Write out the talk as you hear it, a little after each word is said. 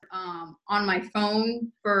on my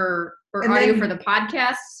phone for audio for the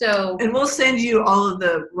podcast. So and we'll send you all of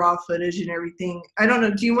the raw footage and everything. I don't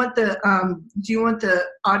know. Do you want the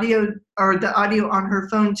audio or the audio on her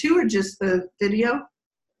phone too, or just the video?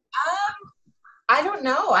 I don't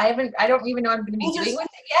know. I don't even know what I'm going to be doing with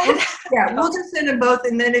it yet. Yeah, we'll just send them both,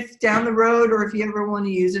 and then if down the road or if you ever want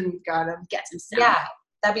to use them, you've got them. Get some sound. Yeah,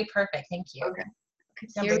 that'd be perfect. Thank you. Okay.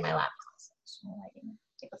 I'll bring my laptop.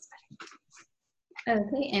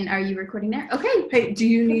 Okay, and are you recording there? Okay. Hey, do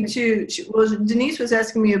you need to? Well, Denise was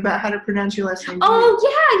asking me about how to pronounce your last name. Oh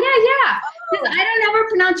yeah. Because I don't ever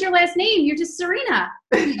pronounce your last name. You're just Cyrena.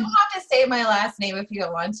 You don't have to say my last name if you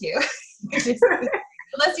don't want to.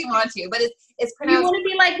 Unless you want to, but it's pronounced. You want to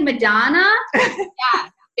be like Madonna? Yeah,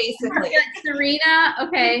 basically. Cyrena,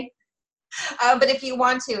 okay. But if you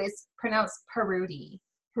want to, it's pronounced Parrouty.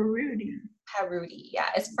 Parrouty.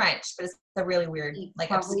 Yeah, it's French, but it's a really weird,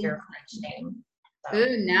 like obscure French name. So,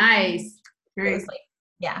 Ooh, nice. Very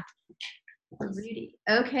yeah. Parrouty.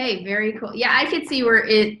 Okay, very cool. Yeah, I could see where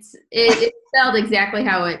it's spelled exactly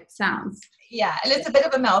how it sounds. Yeah, and it's a bit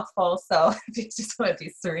of a mouthful, so if you just want to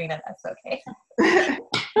do Cyrena, that's okay.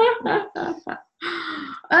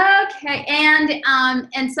 Okay, and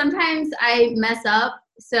sometimes I mess up,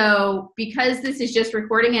 so because this is just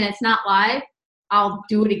recording and it's not live, I'll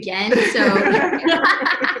do it again. So okay,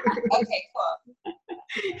 cool.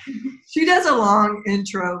 She does a long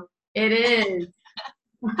intro. It is.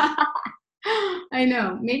 I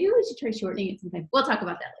know. Maybe we should try shortening it sometime. We'll talk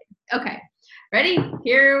about that later. Okay, ready?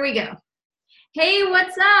 Here we go. Hey,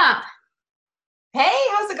 what's up? Hey,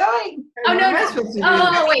 how's it going? Oh, no.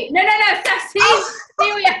 Oh, wait. No. Stop. See,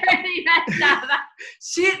 we already messed up.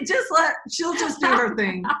 She'll just do her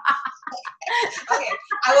thing. Okay,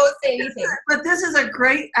 I won't say anything. But this is a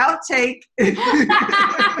great outtake.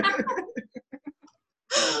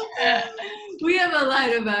 We have a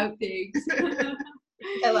lot of outtakes.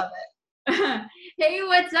 I love it. Hey,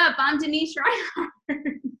 what's up? I'm Denise Reinhardt.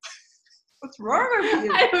 What's wrong with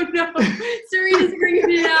you? I don't know. Serena's bringing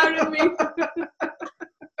it out of me.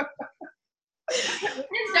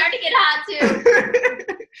 It's starting to get hot too.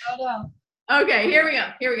 Oh no. Okay, here we go.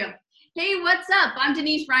 Hey, what's up? I'm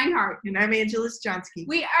Denise Reinhardt. And I'm Angeles Johnsky.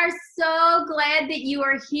 We are so glad that you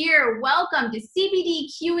are here. Welcome to CBD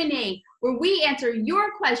Q&A, where we answer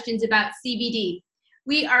your questions about CBD.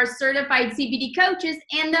 We are certified CBD coaches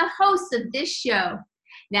and the hosts of this show.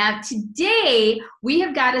 Now, today, we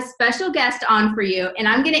have got a special guest on for you, and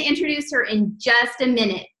I'm going to introduce her in just a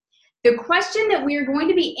minute. The question that we are going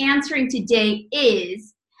to be answering today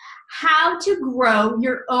is how to grow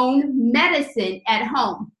your own medicine at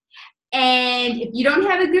home. And if you don't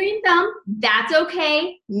have a green thumb, that's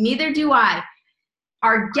okay. Neither do I.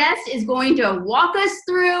 Our guest is going to walk us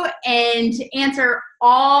through and answer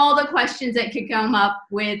all the questions that could come up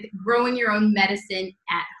with growing your own medicine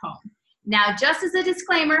at home. Now, just as a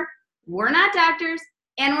disclaimer, we're not doctors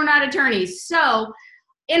and we're not attorneys.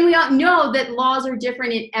 And we all know that laws are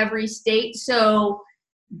different in every state. So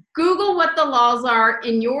Google what the laws are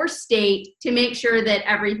in your state to make sure that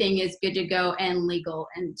everything is good to go and legal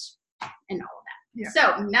and all of that. Yeah.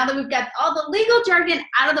 So now that we've got all the legal jargon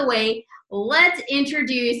out of the way, let's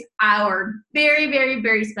introduce our very, very,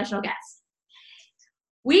 very special guest.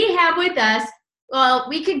 We have with us, well,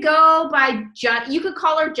 we could go by, you could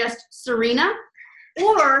call her just Cyrena,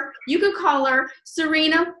 or you could call her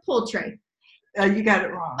Cyrena Parrouty. You got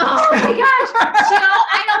it wrong. Oh my gosh.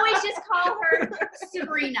 I always just call her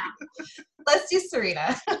Cyrena. Let's do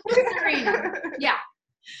Cyrena. Cyrena. Yeah.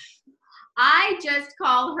 I just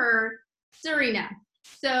call her Cyrena.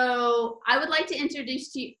 So I would like to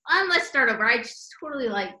introduce to you, let's start over. I just totally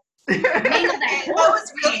like that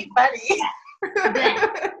was really funny.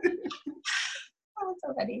 Oh,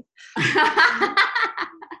 so funny.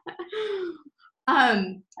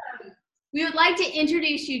 We would like to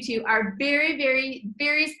introduce you to our very, very,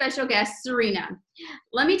 very special guest, Cyrena.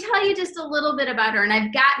 Let me tell you just a little bit about her, and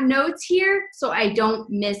I've got notes here so I don't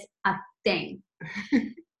miss a thing.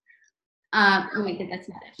 Wait, that's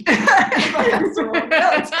not it.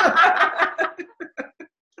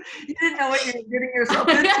 You didn't know what you were getting yourself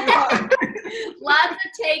into. Lots of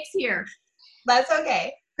takes here. That's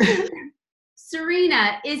okay.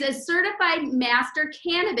 Cyrena is a certified master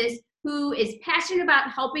cannabis who is passionate about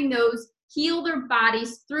helping those heal their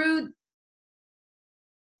bodies through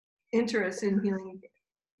interest in healing.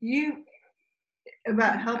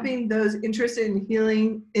 About helping those interested in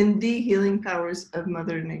healing, in the healing powers of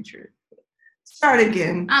Mother Nature. Start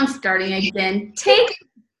again. I'm starting again.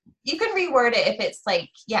 You can reword it if it's like,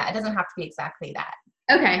 yeah, it doesn't have to be exactly that.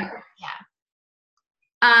 Okay.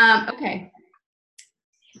 Yeah. Okay.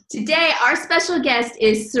 Today, our special guest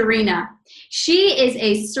is Cyrena. She is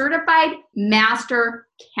a certified master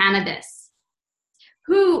cannabis.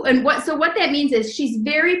 What that means is she's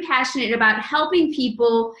very passionate about helping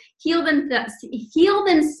people heal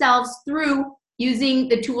themselves through using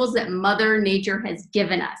the tools that Mother Nature has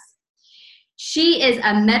given us. She is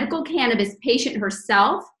a medical cannabis patient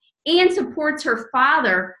herself and supports her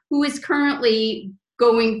father, who is currently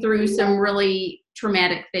going through some really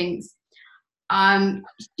traumatic things.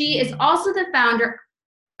 She is also the founder.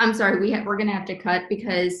 I'm sorry, we're going to have to cut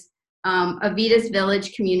because Avitas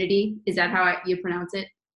Village Community, is that how you pronounce it?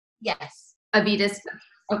 Yes. Avitas.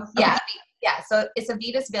 Oh, okay. Yeah. So it's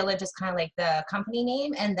Avitas Village is kind of like the company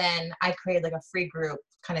name, and then I created like a free group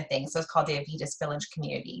kind of thing. So it's called the Avitas Village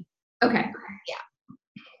Community. Okay.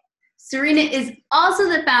 Yeah. Cyrena is also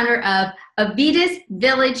the founder of Avitas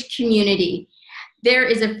Village Community. There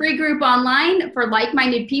is a free group online for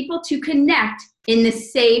like-minded people to connect in the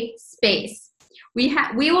safe space. We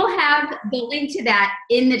will have the link to that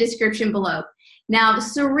in the description below. Now,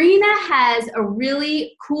 Cyrena has a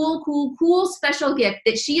really cool special gift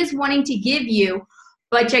that she is wanting to give you,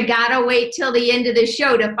 but you gotta wait till the end of the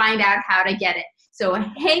show to find out how to get it. So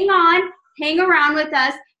hang around with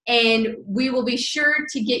us, and we will be sure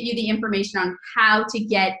to get you the information on how to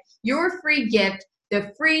get your free gift,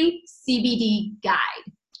 the free CBD guide.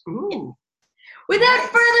 Ooh. Without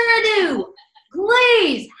further ado,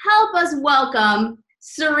 please help us welcome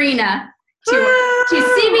Cyrena to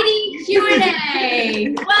CBD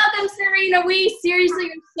Q&A. Welcome, Cyrena. We seriously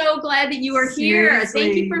are so glad that you are here.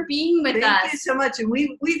 Thank you for being with us. Thank you so much. And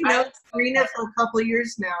we've known Cyrena for a couple of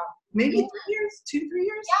years now. Maybe 3 years, 2-3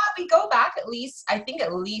 years? Yeah, we go back at least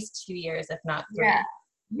 2 years, if not 3.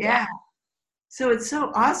 Yeah. So it's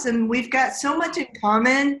so awesome. We've got so much in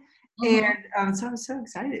common, and so I'm so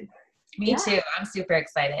excited. Me too. I'm super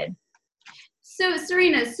excited. So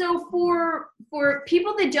Cyrena, for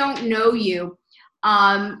people that don't know you,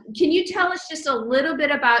 can you tell us just a little bit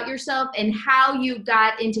about yourself and how you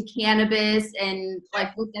got into cannabis and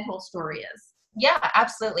like what that whole story is? Yeah,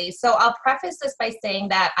 absolutely. So I'll preface this by saying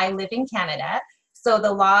that I live in Canada. So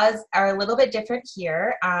the laws are a little bit different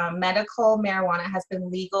here. Medical marijuana has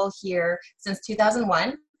been legal here since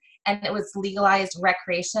 2001, and it was legalized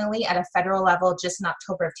recreationally at a federal level just in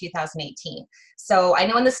October of 2018. So I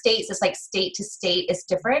know in the States, it's like state to state is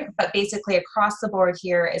different, but basically across the board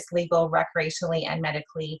here is legal recreationally and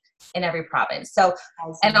medically in every province. So,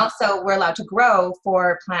 and also we're allowed to grow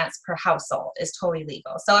 4 plants per household is totally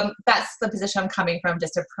legal. So that's the position I'm coming from,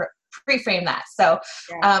 just to pre-frame that. So,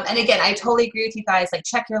 and again, I totally agree with you guys, like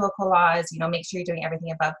check your local laws, make sure you're doing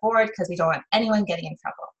everything above board because we don't want anyone getting in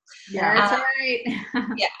trouble. Yeah, that's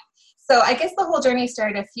right. Yeah. So I guess the whole journey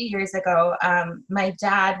started a few years ago. My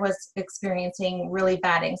dad was experiencing really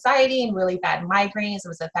bad anxiety and really bad migraines. It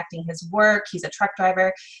was affecting his work. He's a truck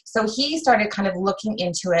driver. So he started kind of looking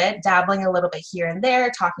into it, dabbling a little bit here and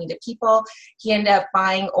there, talking to people. He ended up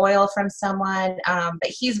buying oil from someone, but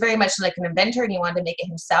he's very much like an inventor and he wanted to make it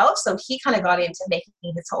himself. So he kind of got into making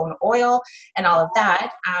his own oil and all of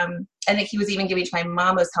that. And he was even giving to my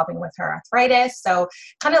mom, who was helping with her arthritis. So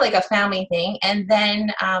kind of like a family thing. And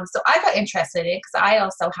then, so I got interested in it because I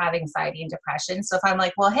also have anxiety and depression. So if I'm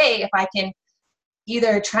like, well, hey, if I can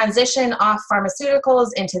either transition off pharmaceuticals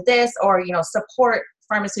into this or, support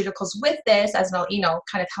pharmaceuticals with this as an,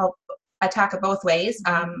 kind of help attack it both ways,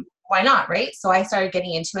 why not, right? So I started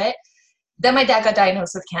getting into it. Then my dad got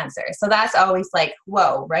diagnosed with cancer. So that's always like,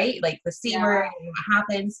 whoa, right? Like the C word, what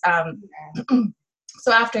happens.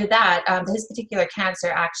 So after that, his particular cancer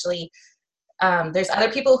actually, there's other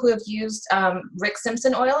people who have used Rick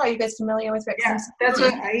Simpson oil. Are you guys familiar with Rick Simpson? That's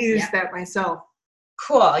what I use that myself.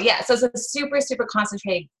 Cool. Yeah. So it's a super, super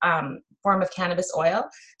concentrated form of cannabis oil.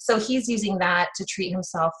 So he's using that to treat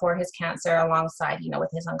himself for his cancer alongside, with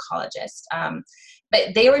his oncologist.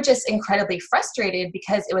 But they were just incredibly frustrated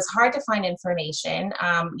because it was hard to find information,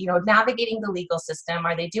 navigating the legal system.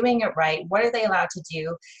 Are they doing it right? What are they allowed to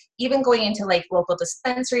do? Even going into like local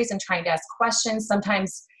dispensaries and trying to ask questions.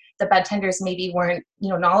 Sometimes the bud tenders maybe weren't,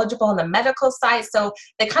 knowledgeable on the medical side. So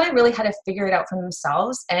they kind of really had to figure it out for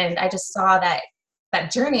themselves. And I just saw that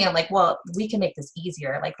journey. I'm like, well, we can make this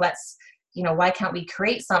easier. Like, let's, why can't we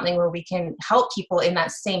create something where we can help people in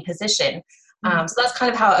that same position? So that's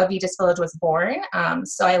kind of how Avitas Village was born.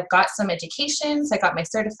 So I got some education. So I got my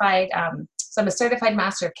certified, so I'm a certified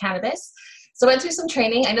master of cannabis. So I went through some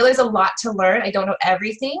training. I know there's a lot to learn. I don't know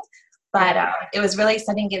everything, but it was really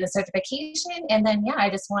exciting getting the certification. And then,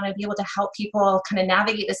 I just want to be able to help people kind of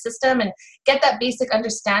navigate the system and get that basic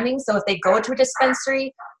understanding. So if they go to a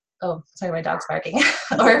dispensary, oh, sorry, my dog's barking,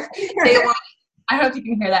 or they want, I don't know if you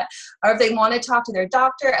can hear that. Or if they want to talk to their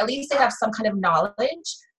doctor, at least they have some kind of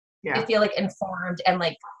knowledge. They feel like informed and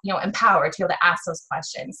like, empowered to be able to ask those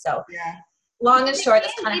questions. So long and short,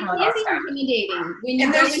 that's kind of how it all started. Intimidating when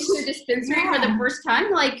you go into a dispensary for the first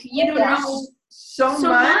time. Like you don't know so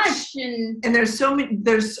much. And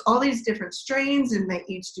there's all these different strains, and they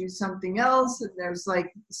each do something else. And there's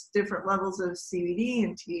like different levels of CBD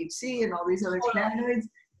and THC and all these other cannabinoids.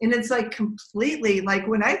 And it's like completely like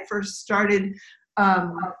when I first started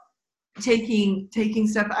taking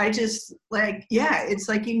stuff, I just like, it's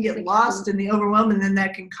like you can get lost in the overwhelm, and then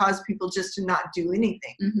that can cause people just to not do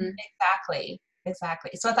anything. Exactly.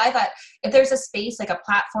 So I thought if there's a space like a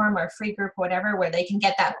platform or a free group or whatever where they can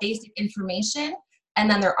get that basic information, and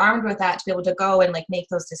then they're armed with that to be able to go and like make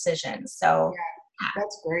those decisions. So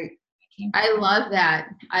that's great. I love that.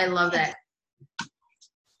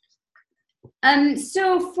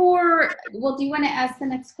 So do you want to ask the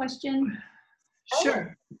next question?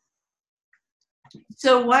 Sure.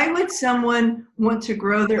 So why would someone want to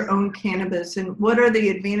grow their own cannabis, and what are the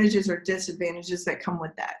advantages or disadvantages that come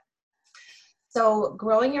with that? So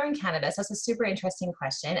growing your own cannabis, that's a super interesting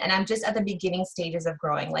question. And I'm just at the beginning stages of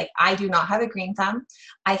growing. Like I do not have a green thumb.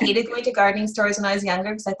 I hated going to gardening stores when I was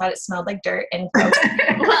younger because I thought it smelled like dirt and gross.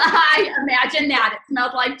 I imagine that. It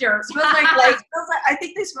smelled like dirt. I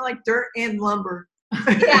think they smell like dirt and lumber.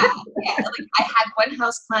 Yeah. Like I had one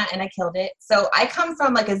house plant and I killed it. So I come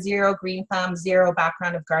from like a zero green thumb, zero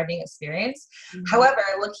background of gardening experience. However,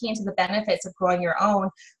 looking into the benefits of growing your own,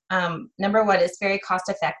 number one, it's very cost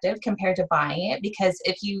effective compared to buying it, because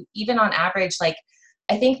if you, even on average, like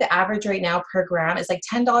I think the average right now per gram is like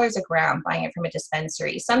 $10 a gram buying it from a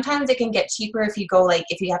dispensary. Sometimes it can get cheaper if you go like,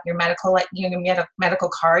 if you have your medical, like your medical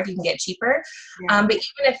card, you can get cheaper. But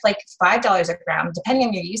even if like $5 a gram, depending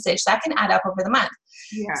on your usage, that can add up over the month.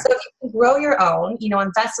 So if you can grow your own,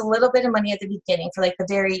 invest a little bit of money at the beginning for like the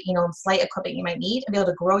very, slight equipment you might need, and be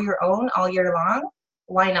able to grow your own all year long.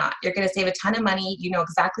 Why not? You're going to save a ton of money. You know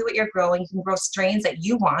exactly what you're growing. You can grow strains that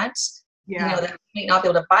you want. That you may not be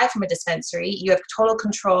able to buy from a dispensary. You have total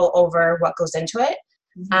control over what goes into it.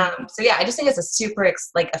 I just think it's a super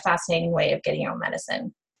a fascinating way of getting your own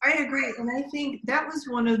medicine. I agree. And I think that was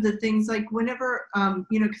one of the things, like whenever,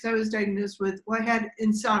 because I was diagnosed with, I had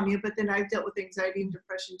insomnia, but then I've dealt with anxiety and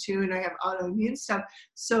depression too, and I have autoimmune stuff.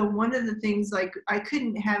 So one of the things, like I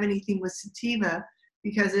couldn't have anything with sativa,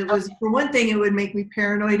 because it was, for one thing, it would make me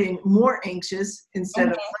paranoid and more anxious instead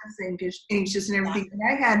of less anxious and everything.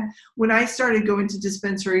 And when I started going to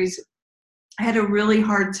dispensaries, I had a really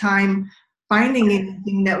hard time finding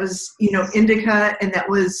anything that was, indica, and that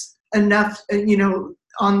was enough,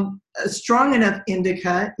 on a strong enough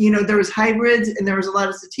indica. There was hybrids and there was a lot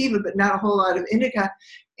of sativa, but not a whole lot of indica.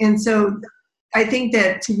 And so I think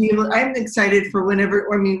that I'm excited for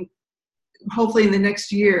hopefully in the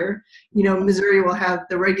next year, Missouri will have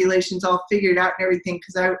the regulations all figured out and everything,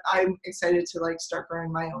 because I'm excited to start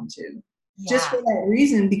growing my own too. Just for that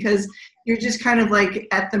reason, because you're just kind of like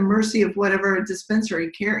at the mercy of whatever a dispensary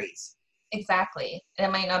carries. Exactly. And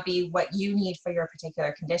it might not be what you need for your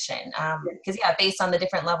particular condition. Because based on the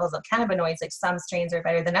different levels of cannabinoids, like some strains are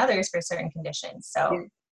better than others for certain conditions. So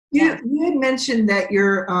you had mentioned that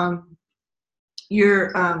your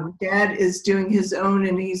dad is doing his own,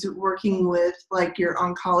 and he's working with your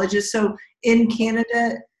oncologist. So in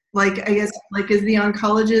Canada, I guess, is the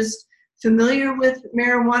oncologist familiar with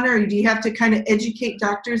marijuana, or do you have to kind of educate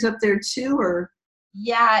doctors up there too, or?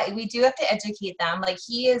 Yeah, we do have to educate them.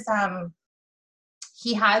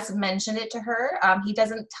 He has mentioned it to her. He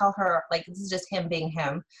doesn't tell her, this is just him being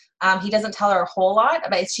him. He doesn't tell her a whole lot,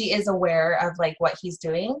 but she is aware of what he's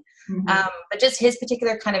doing. But just his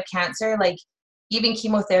particular kind of cancer, even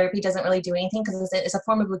chemotherapy doesn't really do anything, because it's a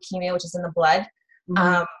form of leukemia, which is in the blood.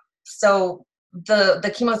 So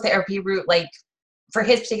the chemotherapy route, for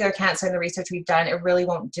his particular cancer and the research we've done, it really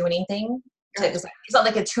won't do anything. It's not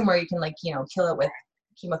like a tumor you can kill it with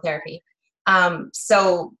chemotherapy.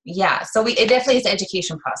 So it definitely is an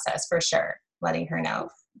education process for sure, letting her know.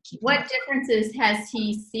 What differences has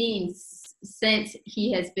he seen since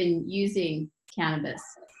he has been using cannabis?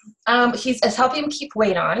 It's helping him keep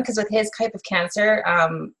weight on, because with his type of cancer,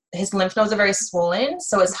 his lymph nodes are very swollen,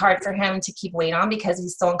 so it's hard for him to keep weight on because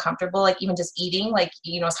he's so uncomfortable, even just eating,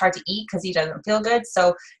 it's hard to eat because he doesn't feel good.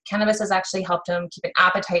 So cannabis has actually helped him keep an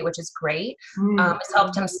appetite, which is great. It's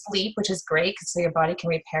helped him sleep, which is great, because so your body can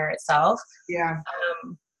repair itself.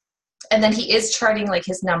 And then he is charting like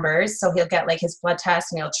his numbers. So he'll get like his blood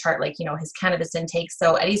test and he'll chart like, you know, his cannabis intake.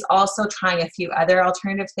 So, and he's also trying a few other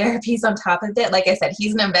alternative therapies on top of it. Like I said,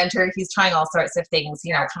 he's an inventor. He's trying all sorts of things,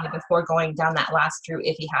 you know, kind of before going down that last route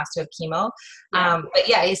if he has to have chemo. But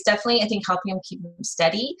yeah, he's definitely, I think, helping him keep him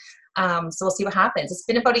steady. So we'll see what happens. It's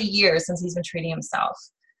been about a year since he's been treating himself.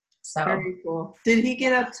 So very cool. Did he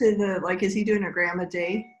get up to the, like, is he doing a gram a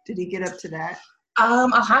day? Did he get up to that?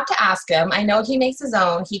 I'll have to ask him. I know he makes his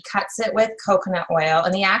own. He cuts it with coconut oil,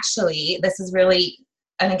 and he actually, this is really,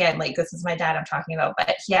 and again, like this is my dad I'm talking about,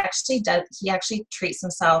 but he actually treats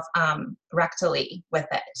himself rectally with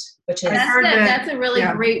it, which is that's a really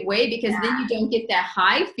great way, because then you don't get that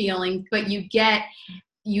high feeling, but you get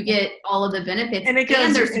all of the benefits, and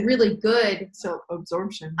there's really good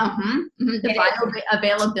absorption. The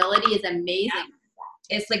bioavailability is amazing. Yeah.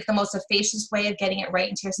 It's like the most efficacious way of getting it right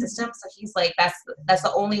into your system. So he's like, that's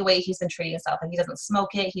the only way he's been treating himself. And he doesn't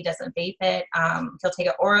smoke it. He doesn't vape it. He'll take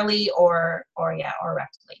it orally or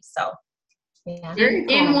rectally. So yeah.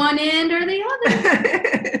 In one end or the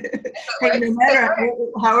other. Hey, no matter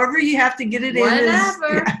however you have to get it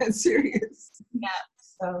in is serious.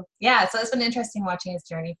 Yeah. So it's been interesting watching his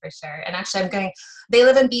journey for sure. And actually they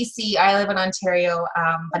live in BC, I live in Ontario,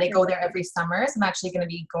 but I go there every summer. So I'm actually going to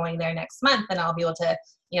be going there next month, and I'll be able to,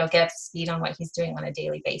 you know, get up to speed on what he's doing on a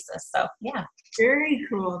daily basis. So yeah. Very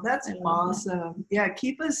cool. That's awesome. Yeah.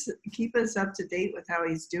 Keep us up to date with how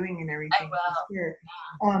he's doing and everything. I will.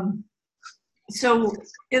 Sure. So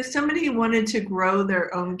if somebody wanted to grow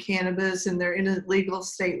their own cannabis and they're in a legal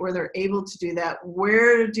state where they're able to do that,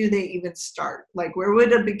 where do they even start? Like, where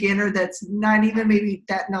would a beginner that's not even maybe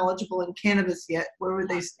that knowledgeable in cannabis yet, where would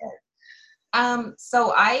they start?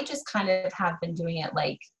 So I just kind of have been doing it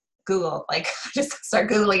like Google, like just start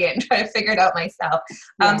Googling it and try to figure it out myself.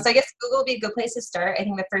 So I guess Google would be a good place to start. I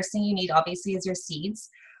think the first thing you need obviously is your seeds.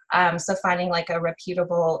 So finding like a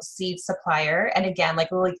reputable seed supplier, and again, like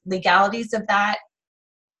legalities of that,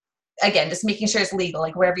 again, just making sure it's legal,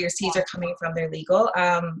 like wherever your seeds are coming from, they're legal.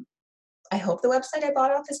 I hope the website I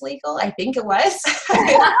bought off is legal. I think it was.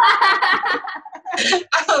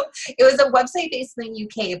 It was a website based in the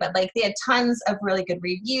UK, but like they had tons of really good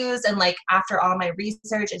reviews. And like after all my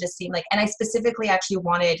research, it just seemed like, and I specifically actually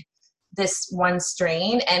wanted this one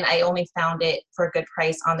strain, and I only found it for a good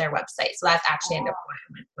price on their website. So that's actually ended up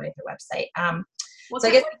going to their website. So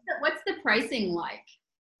I guess what's the pricing like?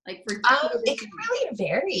 Like for it can really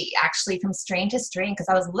vary actually from strain to strain, because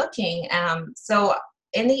I was looking. So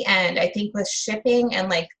in the end, I think with shipping and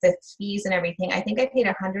like the fees and everything, I think I paid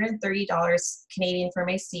 $130 Canadian for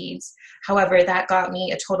my seeds. However, that got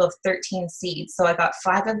me a total of 13 seeds. So I got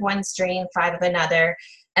 5 of one strain, 5 of another.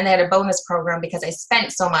 And they had a bonus program because I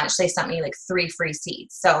spent so much. They sent me like 3 free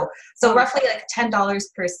seeds. So roughly like $10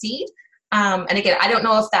 per seed. And again, I don't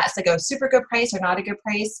know if that's like a super good price or not a good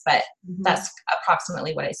price, but that's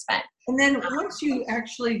approximately what I spent. And then once you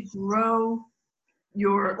actually grow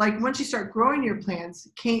once you start growing your plants,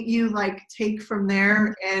 can't you like take from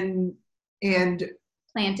there and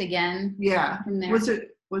plant again? Yeah. From there. What's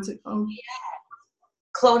it called?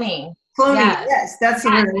 Yeah. Cloning. Yes, that's the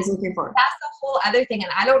word I was looking for. That's the whole other thing,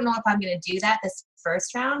 and I don't know if I'm going to do that this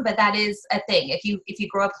first round, but that is a thing. If you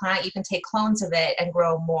grow a plant, you can take clones of it and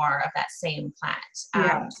grow more of that same plant. So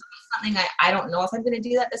it's something I don't know if I'm going to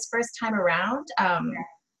do that this first time around.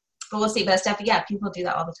 But we'll see. But that's definitely, people do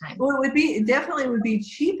that all the time. Well, it definitely would be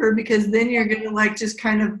cheaper, because then you're going to like just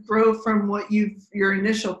kind of grow from what your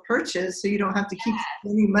initial purchase, so you don't have to keep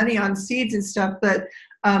spending money on seeds and stuff. But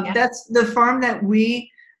that's the farm that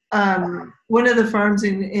we. One of the farms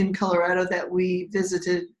in Colorado that we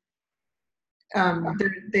visited,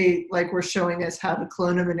 they like were showing us how to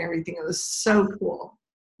clone them and everything. It was so cool.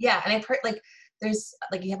 Yeah, and I've heard like there's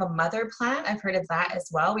like you have a mother plant. I've heard of that as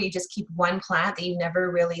well, where you just keep one plant that you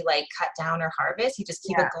never really like cut down or harvest. You just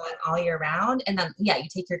keep it going all year round, and then you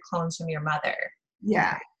take your clones from your mother.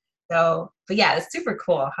 Yeah. So, but it's super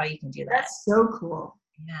cool how you can do that. That's so cool.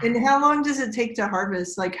 Yeah. And how long does it take to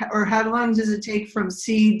harvest? Or how long does it take from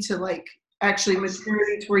seed to like actually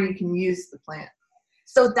maturity to where you can use the plant?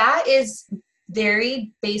 So that is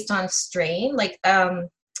very based on strain. Like,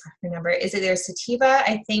 remember, is it their sativa?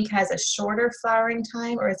 I think has a shorter flowering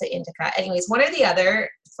time, or is it indica? Anyways, one or the other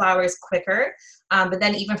flowers quicker. But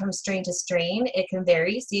then even from strain to strain, it can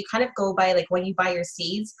vary. So you kind of go by like when you buy your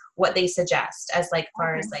seeds, what they suggest as like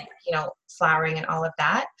far as like, flowering and all of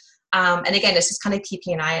that. And again, it's just kind of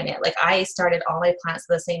keeping an eye on it. Like I started all my plants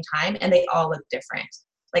at the same time, and they all look different.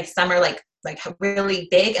 Like some are like really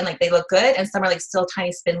big and like they look good, and some are like still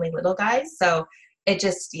tiny spindly little guys. So it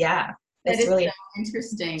just That It's is really so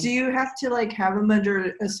interesting. Do you have to like have them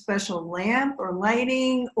under a special lamp or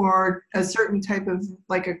lighting or a certain type of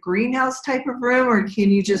like a greenhouse type of room, or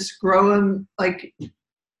can you just grow them like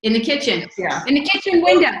In the kitchen. Yeah. In the kitchen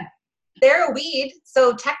window. they're a weed,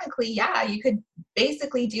 so technically, yeah, you could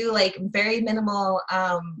basically do like very minimal,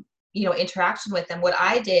 interaction with them. What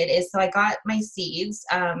I did is, so I got my seeds.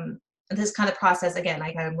 This kind of process again,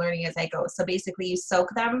 like I'm learning as I go. So basically, you soak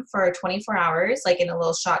them for 24 hours, like in a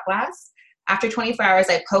little shot glass. After 24 hours,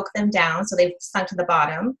 I poke them down so they've sunk to the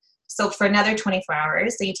bottom. Soak for another 24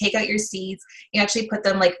 hours. So you take out your seeds. You actually put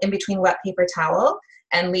them like in between wet paper towel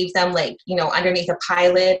and leave them like, underneath a pie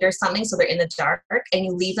lid or something so they're in the dark, and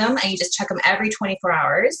you leave them and you just check them every 24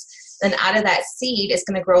 hours. Then out of that seed is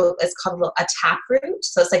going to grow, it's called a tap root.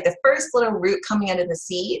 So it's like the first little root coming out of the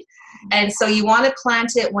seed. And so you want to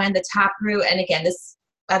plant it when the tap root, and again, this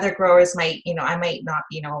other growers might, I might not,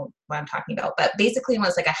 what I'm talking about, but basically when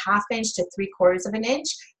it's like a 1/2 inch to 3/4 of an inch,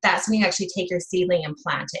 that's when you actually take your seedling and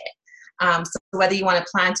plant it. So whether you want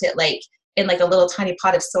to plant it like in like a little tiny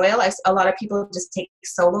pot of soil, a lot of people just take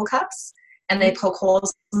solo cups and they poke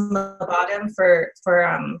holes in the bottom for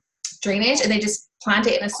drainage, and they just plant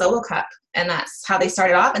it in a solo cup, and that's how they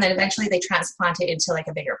started off, and then eventually they transplant it into like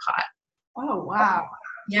a bigger pot. Oh wow.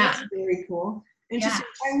 Yeah. That's very cool. Interesting.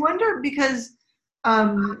 Yeah. I wonder because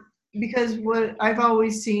what I've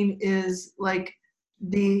always seen is like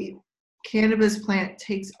the cannabis plant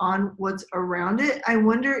takes on what's around it. I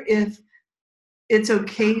wonder if it's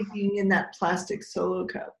okay being in that plastic solo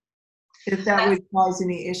cup, if that would cause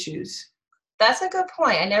any issues. That's a good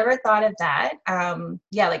point. I never thought of that.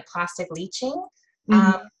 Like plastic leaching.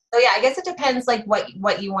 Mm-hmm. So yeah, I guess it depends like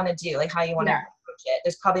what you want to do, like how you want to approach it.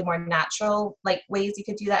 There's probably more natural like ways you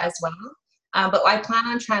could do that as well. But I plan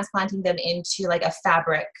on transplanting them into like a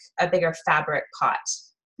bigger fabric pot.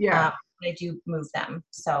 Yeah. When I do move them.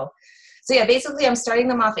 So yeah, basically I'm starting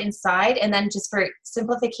them off inside, and then just for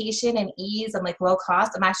simplification and ease and like low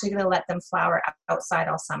cost, I'm actually going to let them flower outside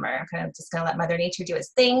all summer. I'm kind of just going to let Mother Nature do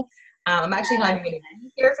its thing. I'm actually not even going to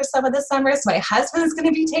be here for some of the summer, so my husband's going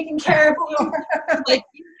to be taking care of them. Like,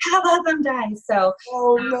 how about them die? So,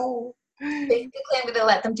 no. Basically, I'm going to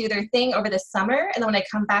let them do their thing over the summer, and then when I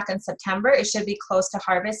come back in September, it should be close to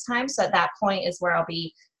harvest time. So at that point is where I'll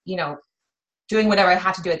be, doing whatever I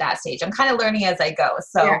have to do at that stage. I'm kind of learning as I go.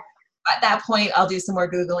 So at that point, I'll do some more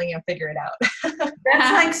Googling and figure it out.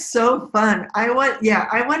 That's like so fun. I want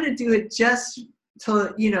to do it just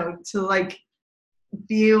to, to like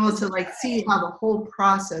be able to like see how the whole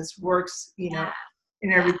process works, and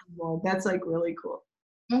everything. That's like really cool.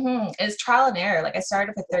 Mm-hmm. It's trial and error. Like I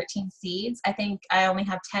started with 13 seeds. I think I only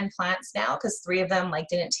have 10 plants now because 3 of them like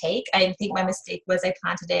didn't take. I think my mistake was I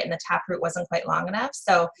planted it and the taproot wasn't quite long enough.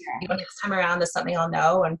 So next time around there's something I'll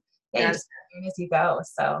know, and you just learn as you go.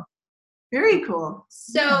 So very cool.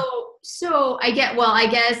 So I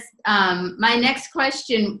guess my next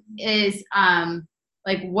question is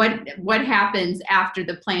like what happens after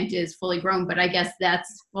the plant is fully grown, but I guess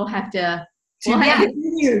we'll have to to be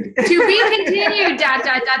continued. To be continued. ...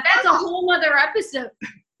 That's a whole other episode.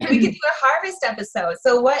 We could do a harvest episode.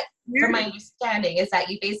 So what, from my understanding, is that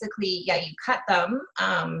you basically, you cut them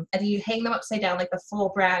and you hang them upside down like the full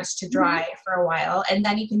branch to dry for a while, and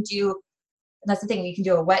then you can do. That's the thing. You can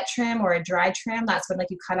do a wet trim or a dry trim. That's when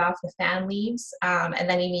like you cut off the fan leaves, and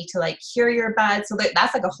then you need to like cure your buds. So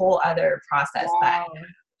that's like a whole other process that you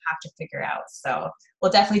have to figure out. So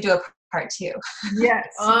we'll definitely do a part 2. Yes.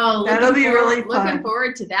 Oh, that'll be really fun. Looking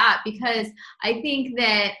forward to that, because I think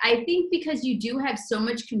because you do have so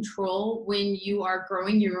much control when you are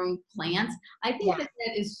growing your own plants, I think that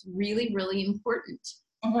is really, really important.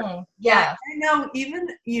 Mm-hmm. Yeah. I know even,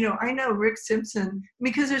 I know Rick Simpson,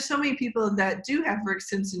 because there's so many people that do have Rick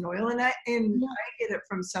Simpson oil, and I get it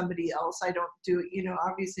from somebody else. I don't do it,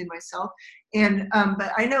 obviously myself. And,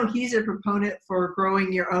 but I know he's a proponent for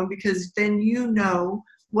growing your own, because then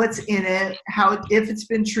what's in it, if it's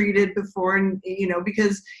been treated before, and,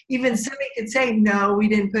 because even somebody could say, no, we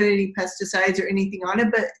didn't put any pesticides or anything on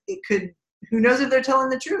it, but it could, who knows if they're telling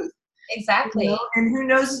the truth. Exactly. And who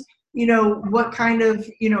knows, what kind of,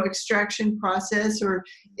 extraction process, or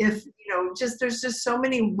if, there's just so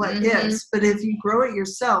many what ifs, but if you grow it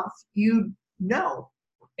yourself,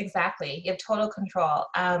 Exactly. You have total control.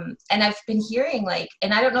 And I've been hearing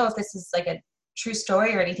and I don't know if this is like a true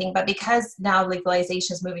story or anything, but because now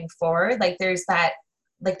legalization is moving forward, like there's that,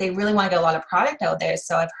 like they really want to get a lot of product out there.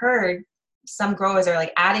 So I've heard some growers are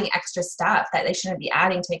like adding extra stuff that they shouldn't be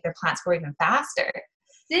adding to make their plants grow even faster.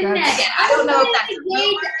 Didn't it? I don't know if that's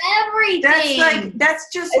everything. That's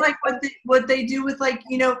just like what they do with, like,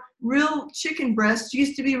 you know, real chicken breasts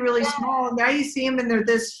used to be really small. Now you see them and they're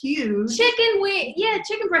this huge.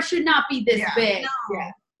 Chicken breast should not be this big. No.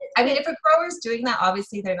 Yeah. I mean, if a grower's doing that,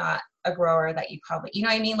 obviously they're not a grower that you probably, you know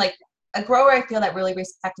what I mean? Like a grower, I feel that really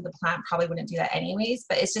respected the plant probably wouldn't do that anyways,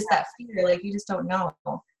 but it's just that fear, like you just don't know.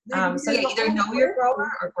 So yeah, either know your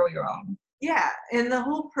grower or grow your own. Yeah, and the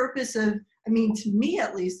whole purpose of, I mean, to me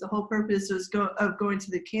at least, the whole purpose of going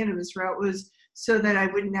to the cannabis route was so that I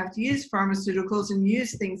wouldn't have to use pharmaceuticals and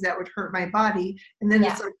use things that would hurt my body. And then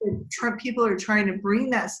it's like people are trying to bring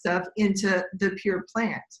that stuff into the pure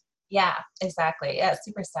plant. Yeah, exactly. Yeah, it's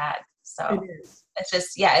super sad. So it is. It's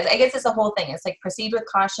just, yeah, I guess it's the whole thing. It's like proceed with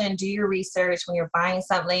caution, do your research when you're buying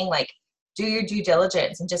something, like do your due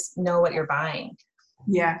diligence and just know what you're buying.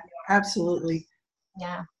 Yeah, absolutely.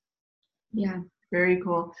 Yeah. Yeah. Very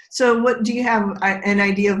cool. So what do you have an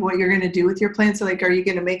idea of what you're going to do with your plants? So like, are you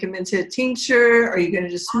going to make them into a tincture? Are you going to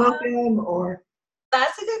just smoke them or?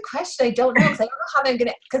 That's a good question. I don't know because I don't know how they're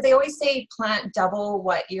gonna. Because they always say plant double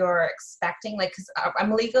what you're expecting. Like, because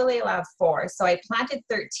I'm legally allowed 4, so I planted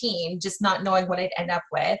 13, just not knowing what I'd end up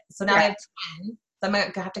with. So now I have 10. So I'm gonna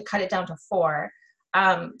have to cut it down to 4.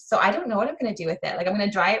 So I don't know what I'm gonna do with it. Like, I'm gonna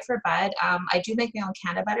dry it for bud. I do make my own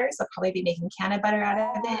canna butter, so I'll probably be making canna butter out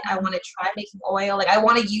of it. I want to try making oil. Like, I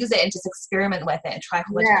want to use it and just experiment with it and try a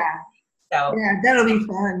whole bunch of things. So yeah, that'll be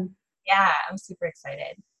fun. Yeah, I'm super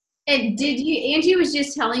excited. And Angie was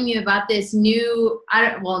just telling me about this new,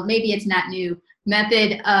 maybe it's not new,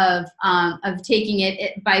 method of taking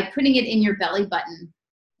it by putting it in your belly button.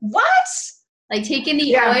 What? Like taking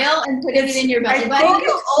the oil and putting it in your belly button? Oil.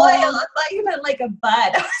 I thought you meant like a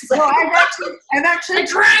bud. Well, I've actually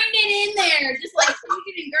like grind it in there. Just like take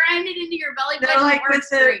it and grind it into your belly button. Like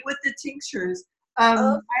with the tinctures.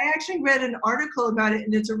 I actually read an article about it,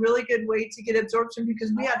 and it's a really good way to get absorption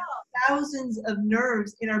because we have thousands of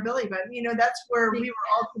nerves in our belly button. You know, that's where we were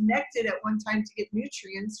all connected at one time to get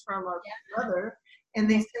nutrients from our mother. And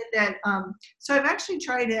they said that, so I've actually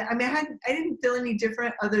tried it. I mean, I didn't feel any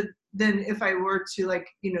different other than if I were to, like,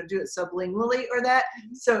 you know, do it sublingually or that.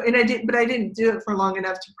 So, and I didn't do it for long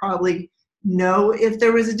enough to probably know if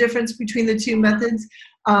there was a difference between the two methods.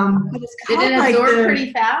 But it's did it absorb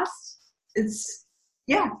pretty fast? It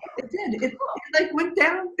did. It like went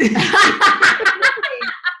down.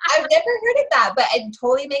 I've never heard of that, but it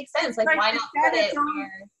totally makes sense. Like why not put it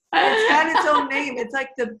where? It's got its own name. It's like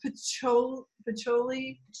the patchouli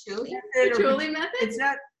method? It's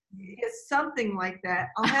not. It's something like that.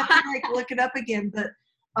 I'll have to like look it up again. But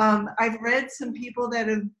I've read some people that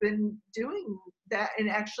have been doing that and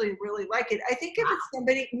actually really like it. I think if it's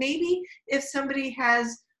if somebody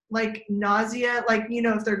has like nausea, like, you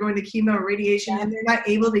know, if they're going to chemo or radiation and they're not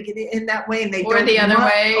able to get it in that way and they don't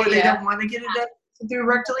want to get it through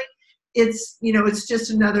rectally, it's, you know, it's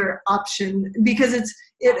just another option because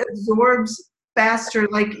it absorbs faster.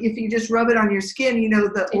 Like if you just rub it on your skin, you know,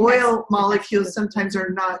 the oil molecules sometimes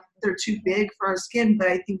they're too big for our skin, but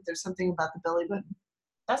I think there's something about the belly button.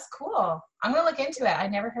 That's cool. I'm going to look into it. I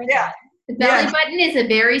never heard that. The belly button is a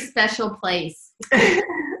very special place.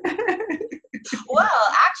 Well,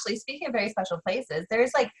 actually, speaking of very special places,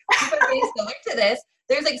 there's like, people are getting similar to this.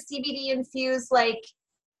 There's like CBD infused, like,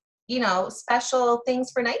 you know, special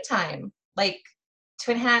things for nighttime, like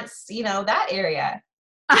to enhance, you know, that area.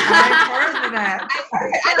 I've heard of that. I've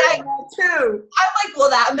heard that too. I'm like, well,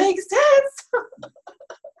 that makes sense.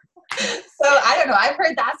 So I don't know. I've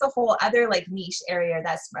heard that's a whole other like niche area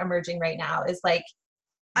that's emerging right now. Is like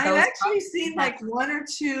I've actually seen like 1 or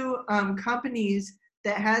 2 companies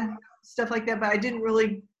that had stuff like that, but I didn't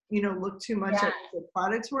really, you know, look too much at the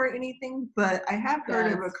products or anything. But I have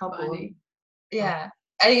heard of a couple. Yeah.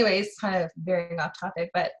 Anyways, kind of veering off topic,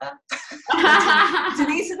 but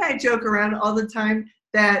Denise and I joke around all the time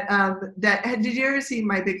that did you ever see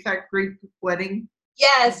My Big Fat Greek Wedding?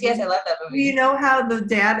 Yes, I love that movie. You know how the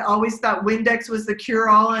dad always thought Windex was the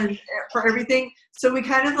cure-all and for everything? So we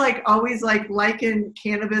kind of like always like liken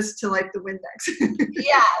cannabis to like the Windex.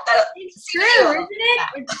 Yeah, it's true, isn't it?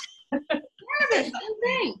 Cannabis, same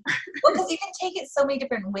thing. Well, because you can take it so many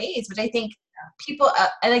different ways, which I think people,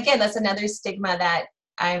 and again, that's another stigma that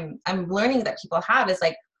I'm learning that people have is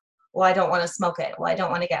like, well, I don't want to smoke it. Well, I don't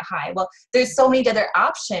want to get high. Well, there's so many other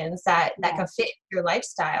options that can fit your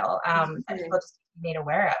lifestyle that people just made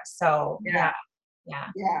aware of. So yeah,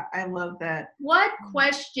 I love that. What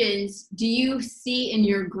questions do you see in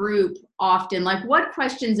your group often? Like what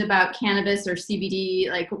questions about cannabis or CBD,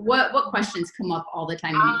 like what questions come up all the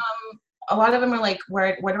time? A lot of them are like,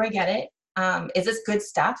 where do I get it? Is this good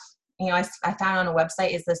stuff? You know, I found on a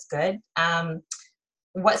website, is this good?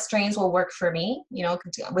 what strains will work for me,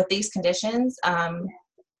 with these conditions.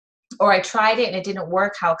 Or I tried it and it didn't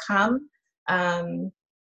work. How come?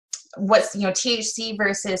 What's, THC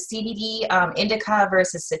versus CBD, indica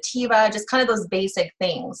versus sativa, just kind of those basic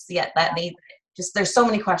things. Yeah, there's so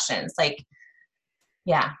many questions. Like,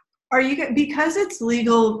 yeah. Are you, because it's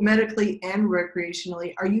legal medically and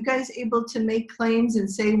recreationally, are you guys able to make claims and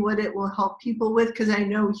say what it will help people with? Because I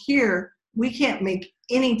know here we can't make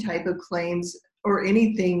any type of claims or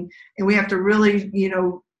anything, and we have to really,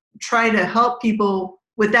 try to help people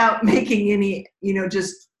without making any,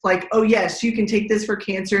 just like, oh yes, you can take this for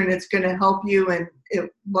cancer and it's going to help you and it,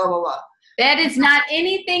 blah, blah, blah. That is not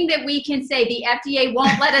anything that we can say. The FDA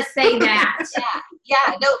won't let us say that.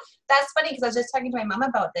 Yeah, no, that's funny because I was just talking to my mom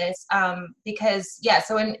about this because,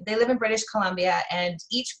 so they live in British Columbia, and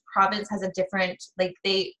each province has a different, like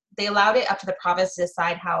they allowed it up to the province to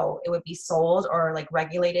decide how it would be sold or like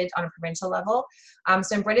regulated on a provincial level.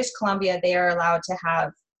 So in British Columbia, they are allowed to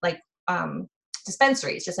have like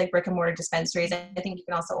dispensaries, just like brick and mortar dispensaries. I think you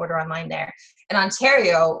can also order online there. In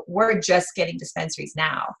Ontario, we're just getting dispensaries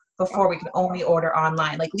now. Before we could only order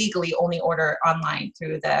online, like legally only order online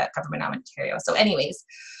through the government of Ontario. So anyways,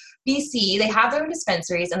 BC, they have their own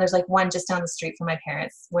dispensaries, and there's like one just down the street from my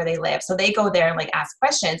parents where they live. So they go there and like ask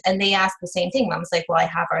questions, and they ask the same thing. Mom's like, well, I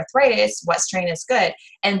have arthritis. What strain is good?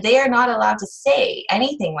 And they are not allowed to say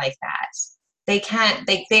anything like that. They can't,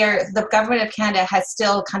 the government of Canada has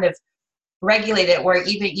still kind of regulated where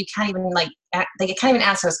even you can't even like, they can't even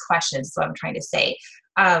answer those questions, is what I'm trying to say.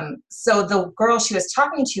 So the girl she was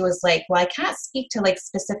talking to was like, well, I can't speak to like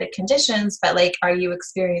specific conditions, but like, are you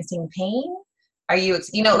experiencing pain? Are you,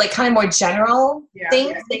 like kind of more general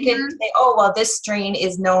things? They could say, oh, well, this strain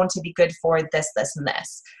is known to be good for this, this, and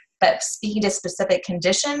this. But speaking to specific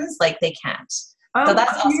conditions, like they can't. Oh, so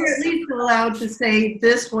that's also you're at least allowed to say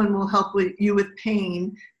this one will help with you with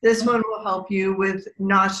pain. This one will help you with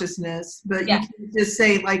nauseousness, but you can't just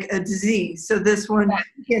say like a disease. So this one,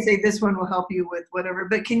 you can't say this one will help you with whatever.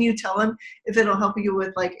 But can you tell them if it'll help you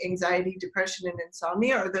with like anxiety, depression, and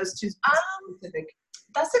insomnia? Or are those two specific?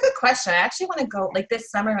 That's a good question. I actually want to go, like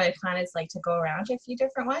this summer, my plan is like to go around to a few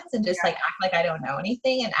different ones and just like act like I don't know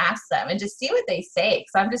anything and ask them and just see what they say.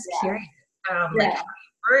 Because I'm just curious, like how you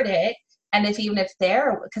heard it. And even if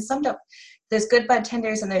because there's good bud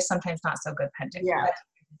tenders and there's sometimes not so good bud tenders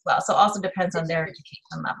as well. So it also depends on their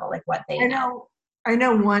education level, like what they know. I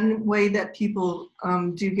know one way that people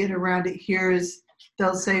do get around it here is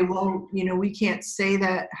they'll say, well, we can't say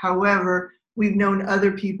that. However, we've known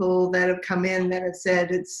other people that have come in that have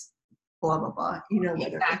said it's blah, blah, blah, whatever.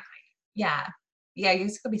 Exactly. Yeah. Yeah, you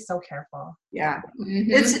just gotta be so careful. Yeah.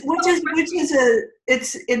 It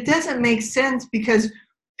doesn't make sense because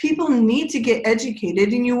people need to get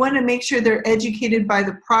educated, and you want to make sure they're educated by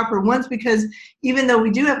the proper ones, because even though we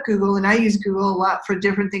do have Google, and I use Google a lot for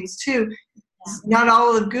different things too, not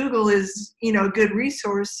all of Google is, a good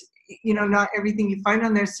resource, not everything you find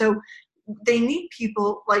on there. So they need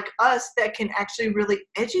people like us that can actually really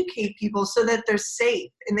educate people so that they're safe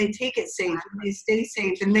and they take it safe and they stay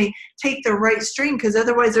safe and they take the right strain, because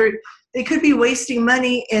otherwise they could be wasting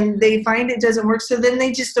money and they find it doesn't work. So then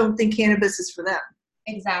they just don't think cannabis is for them.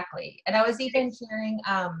 Exactly. And I was even hearing,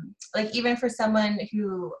 like even for someone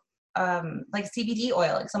who, like CBD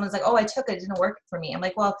oil, like someone's like, oh, I took it, didn't work for me. I'm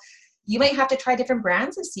like, well, you might have to try different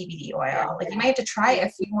brands of CBD oil. Like you might have to try it a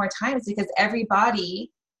few more times because every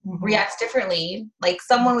body reacts differently. Like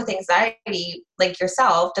someone with anxiety, like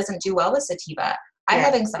yourself, doesn't do well with sativa. I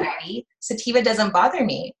have anxiety. Sativa doesn't bother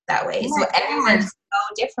me that way. So everyone's so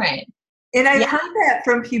different. And I've heard that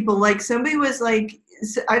from people. Like somebody was like,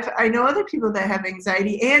 I know other people that have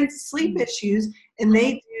anxiety and sleep issues, and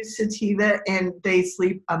they do sativa and they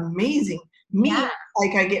sleep amazing. Me,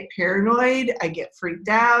 like I get paranoid, I get freaked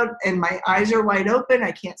out, and my eyes are wide open.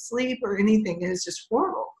 I can't sleep or anything. And it's just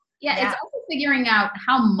horrible. Yeah, it's also figuring out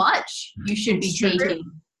how much you should be taking.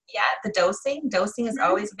 Yeah, the dosing is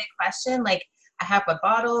always a big question. Like I have a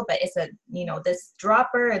bottle, but it's a, this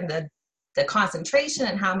dropper and the concentration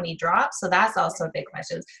and how many drops. So that's also a big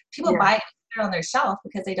question. People buy it on their shelf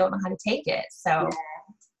because they don't know how to take it. So,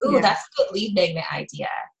 that's a good lead magnet idea,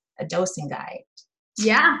 a dosing guide.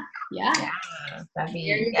 Yeah. That'd be,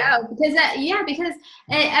 there you go. Because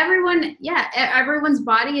everyone's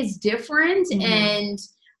body is different, and so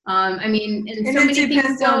many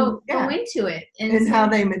things go into it, and how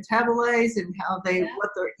they metabolize and how what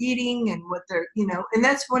they're eating and what they're, and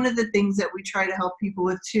that's one of the things that we try to help people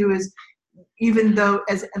with too, is even though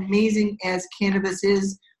as amazing as cannabis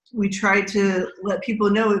is, we try to let people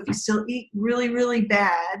know if you still eat really, really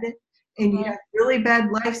bad, and you have really bad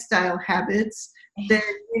lifestyle habits, then,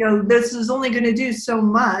 this is only going to do so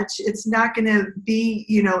much. It's not going to be,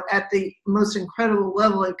 at the most incredible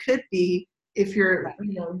level it could be if you're,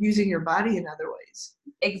 using your body in other ways.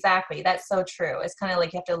 Exactly. That's so true. It's kind of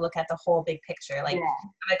like you have to look at the whole big picture. Like,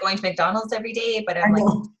 I'm going to McDonald's every day, but I'm like,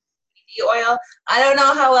 oil. I don't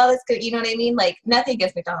know how well it's good. You know what I mean? Like, nothing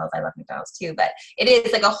against McDonald's. I love McDonald's too, but it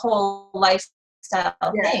is like a whole lifestyle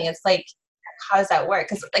thing. It's like, how does that work?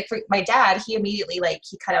 Because like for my dad, he immediately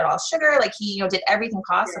he cut out all sugar. Like he, did everything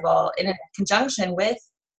possible in conjunction with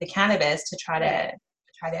the cannabis to try to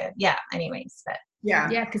anyways. But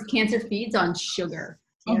because cancer feeds on sugar.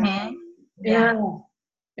 Bad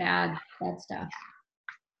stuff.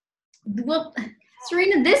 Well,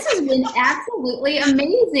 Cyrena, this has been absolutely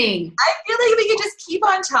amazing. I feel like we could just keep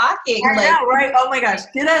on talking. I know, right? Oh my gosh,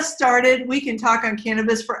 get us started. We can talk on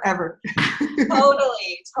cannabis forever.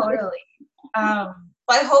 Totally. Well,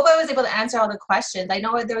 I hope I was able to answer all the questions. I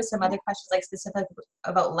know there was some other questions like specific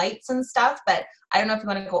about lights and stuff, but I don't know if you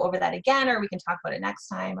want to go over that again, or we can talk about it next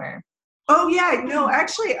time. Or oh yeah, no,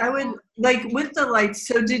 actually, I would like with the lights.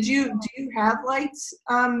 So do you have lights?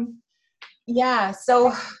 Yeah,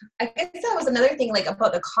 so I guess that was another thing, like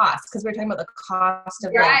about the cost, because we were talking about the cost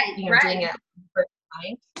of doing it for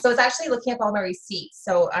time. So it's actually looking up all my receipts.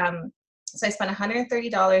 So so I spent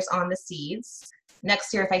 $130 on the seeds.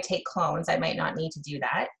 Next year, if I take clones, I might not need to do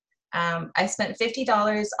that. I spent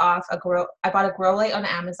 $50 off I bought a grow light on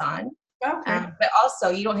Amazon. Okay. But also,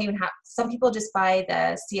 you don't even have. Some people just buy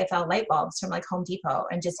the CFL light bulbs from like Home Depot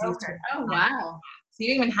and just use them. Oh wow! So you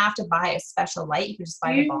don't even have to buy a special light. You can just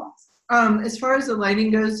buy the bulbs. As far as the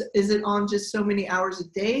lighting goes, is it on just so many hours a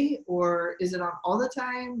day, or is it on all the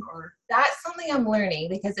time? Or that's something I'm learning,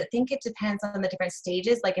 because I think it depends on the different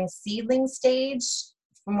stages. Like in seedling stage,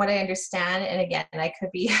 from what I understand, and again, I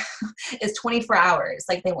could be, is 24 hours.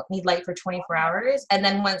 Like they need light for 24 hours, and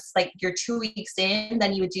then once like you're 2 weeks in,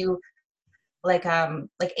 then you would do like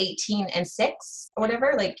 18 and 6 or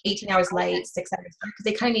whatever, like 18 hours light, 6 hours dark, because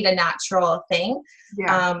they kind of need a natural thing.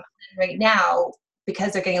 Right now,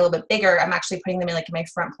 because they're getting a little bit bigger, I'm actually putting them in like in my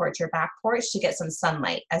front porch or back porch to get some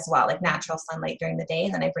sunlight as well, like natural sunlight during the day,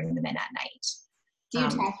 and then I bring them in at night. Do you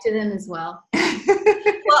talk to them as well?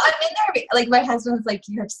 Well, I'm in there, like my husband's like,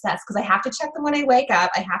 you're obsessed, because I have to check them when I wake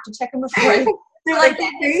up. I have to check them before they're like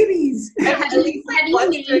babies. Have you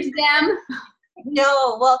named them?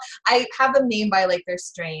 No, well, I have them named by like their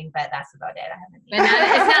strain, but that's about it. I haven't. But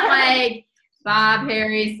it's not like Bob,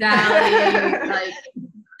 Harry, Sally, like.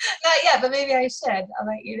 Not yet, but maybe I should. I'll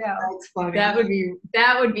let you know. That's funny. That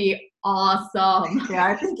would be awesome.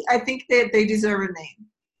 Yeah, I think that they deserve a name.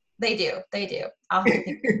 They do. I'll have to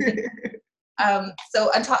think. So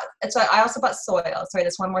I also bought soil. Sorry,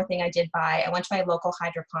 that's one more thing I did buy. I went to my local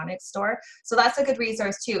hydroponics store. So that's a good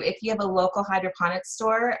resource too. If you have a local hydroponics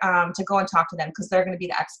store, to go and talk to them, because they're going to be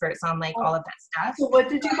the experts on like all of that stuff. So what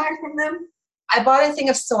did you buy from them? I bought a thing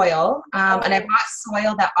of soil, and I bought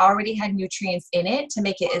soil that already had nutrients in it to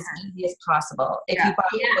make it as easy as possible. If you buy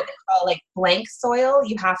what they call like blank soil,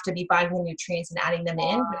 you have to be buying the nutrients and adding them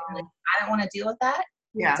in. But like, I don't want to deal with that.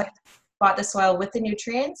 Yeah. So I bought the soil with the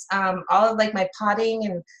nutrients. All of like my potting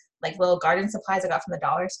and like little garden supplies I got from the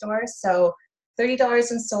dollar store. So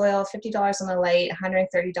 $30 in soil, $50 on the light,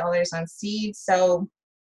 $130 on seeds. So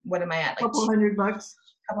what am I at? Like $200.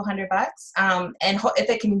 Couple $100. And if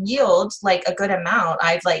it can yield like a good amount,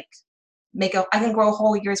 I'd like I can grow a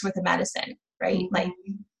whole year's worth of medicine, right? Mm-hmm. Like,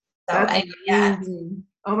 so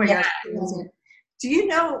oh my gosh. Do you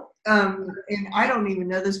know, and I don't even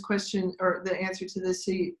know this question or the answer to this,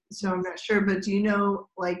 so I'm not sure, but do you know,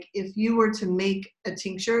 like, if you were to make a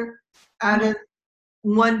tincture out of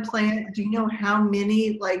one plant, do you know how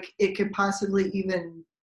many, like, it could possibly even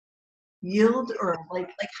yield, or like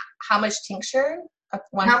how much tincture?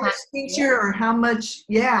 How much tincture, or how much,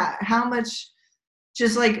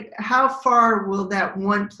 just like how far will that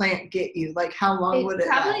one plant get you? Like how long would it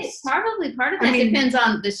last? Probably part of that depends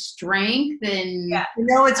on the strength and I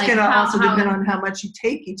know it's going to also depend on how much you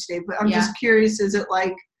take each day, but I'm just curious, is it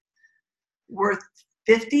like worth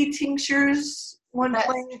 50 tinctures one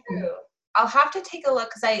plant? True. I'll have to take a look,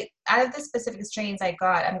 because out of the specific strains I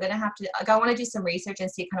got, I'm going to have to, like, I want to do some research and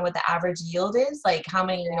see kind of what the average yield is, like how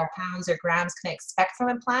many, pounds or grams can I expect from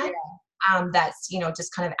a plant. That's,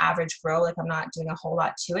 just kind of average grow. Like I'm not doing a whole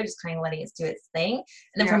lot to it, just kind of letting it do its thing.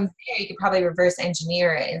 And then from there, you could probably reverse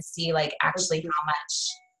engineer it and see like actually how much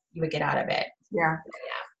you would get out of it. Yeah.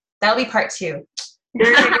 That'll be part 2.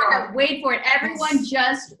 Wait for it. Everyone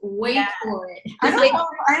just wait for it. I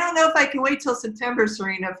don't know if I can wait till September,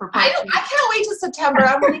 Cyrena, for part 2. I can't wait till September.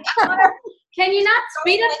 I'm like, Can you not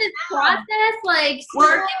speed up this process? Like,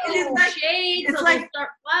 start giving them like, shade so like, they'll start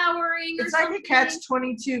flowering or it's something? like a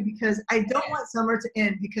catch-22 because I don't want summer to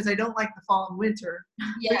end because I don't like the fall and winter.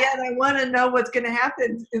 Yeah. But yet I want to know what's going to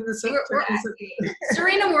happen in the summer.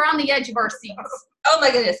 Cyrena, we're on the edge of our seats. Oh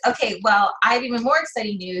my goodness. Okay, well, I have even more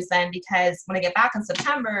exciting news then, because when I get back in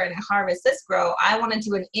September and harvest this grow, I want to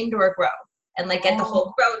do an indoor grow and like get the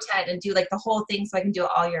whole grow tent and do like the whole thing so I can do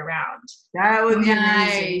it all year round. That would be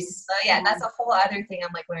amazing. Nice. So yeah, that's a whole other thing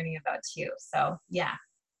I'm like learning about too. So yeah.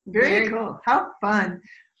 Very cool. How fun.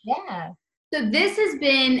 Yeah. So this has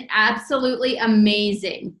been absolutely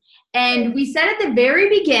amazing. And we said at the very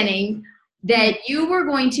beginning that you were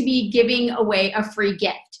going to be giving away a free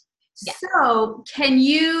gift. Yeah. So can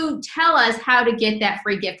you tell us how to get that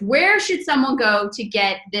free gift? Where should someone go to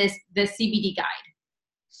get the CBD guide?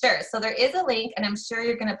 Sure. So there is a link, and I'm sure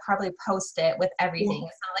you're going to probably post it with everything. Yeah.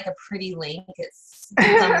 It's not like a pretty link. It's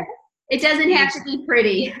it doesn't have to be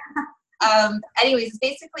pretty. Anyways, it's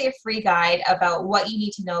basically a free guide about what you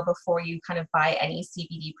need to know before you kind of buy any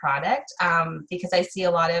CBD product, because I see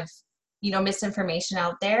a lot of, misinformation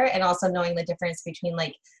out there, and also knowing the difference between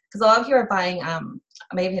like, because a lot of you are buying,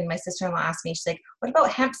 maybe my sister-in-law asked me, she's like, what about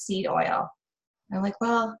hemp seed oil? And I'm like,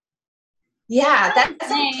 well, yeah,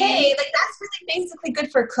 that's okay. Like, that's really basically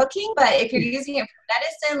good for cooking, but if you're using it for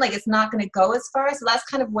medicine, like, it's not going to go as far. So that's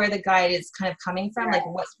kind of where the guide is kind of coming from. Like,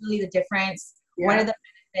 what's really the difference? What are the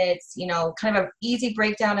benefits? Kind of an easy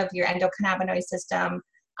breakdown of your endocannabinoid system,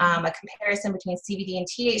 a comparison between CBD and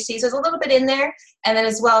THC. So there's a little bit in there. And then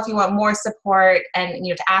as well, if you want more support and,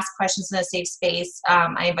 to ask questions in a safe space,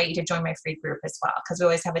 I invite you to join my free group as well, because we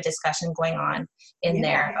always have a discussion going on in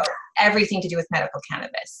there about everything to do with medical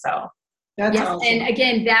cannabis. So that's awesome. And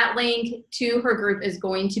again, that link to her group is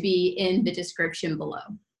going to be in the description below.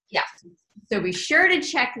 Yeah. So be sure to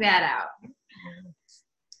check that out.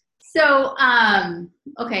 So,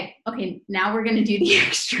 okay, now we're going to do the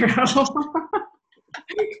extra. Then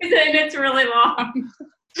it's really long.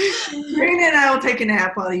 Cyrena and I will take a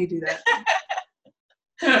nap while you do that.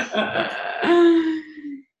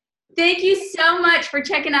 Thank you so much for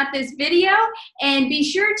checking out this video, and be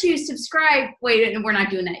sure to subscribe. Wait, we're not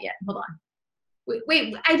doing that yet. Hold on.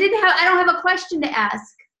 Wait, I don't have a question to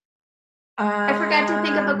ask. I forgot to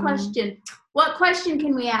think of a question. What question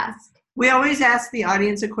can we ask? We always ask the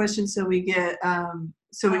audience a question, so we get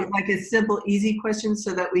like a simple, easy question,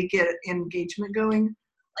 so that we get engagement going.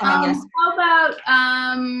 How about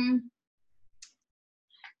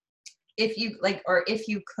if you like, or if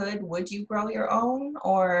you could, would you grow your own,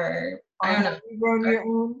 or I don't know. Grown your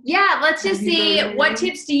own? Yeah, let's just see what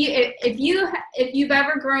tips do you, if you've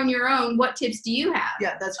ever grown your own, what tips do you have?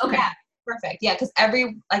 Yeah, that's okay. Yeah, perfect. Yeah, because I've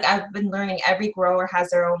been learning every grower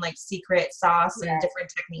has their own like secret sauce and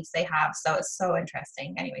different techniques they have. So it's so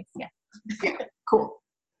interesting. Anyways, yeah. Yeah, cool.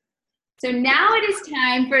 So now it is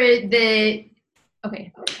time for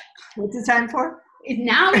okay. What's the time for?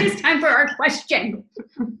 Now it is time for our question.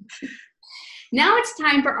 Now it's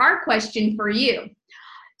time for our question for you.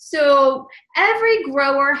 So every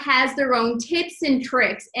grower has their own tips and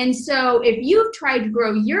tricks. And so if you've tried to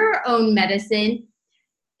grow your own medicine,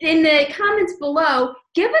 in the comments below,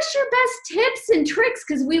 give us your best tips and tricks,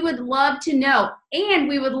 because we would love to know, and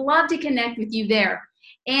we would love to connect with you there.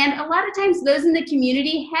 And a lot of times those in the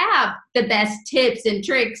community have the best tips and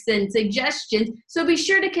tricks and suggestions. So be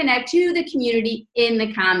sure to connect to the community in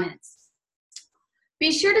the comments.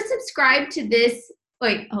 Be sure to subscribe to this.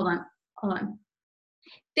 Wait, hold on.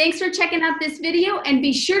 Thanks for checking out this video, and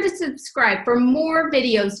be sure to subscribe for more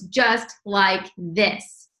videos just like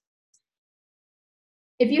this.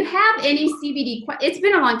 If you have any CBD, it's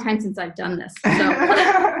been a long time since I've done this. So.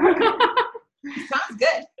 Sounds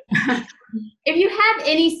good. If you have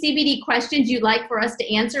any CBD questions you'd like for us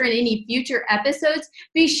to answer in any future episodes,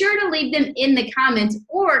 be sure to leave them in the comments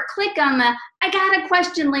or click on the I got a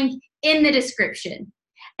question link in the description.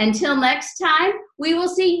 Until next time, we will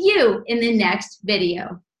see you in the next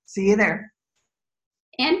video. See you there.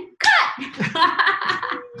 And cut!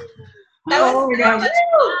 That was so much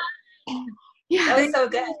fun. Yeah. That was so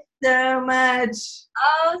good. So much.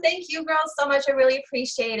 Oh, thank you, girls, so much. I really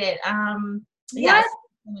appreciate it. Yes.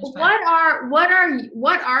 What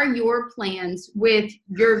are your plans with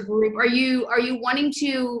your group? Are you wanting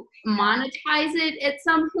to monetize it at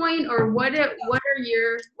some point, or what are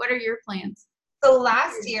your plans? So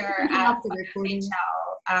last year at NHL,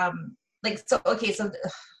 so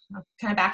kind of back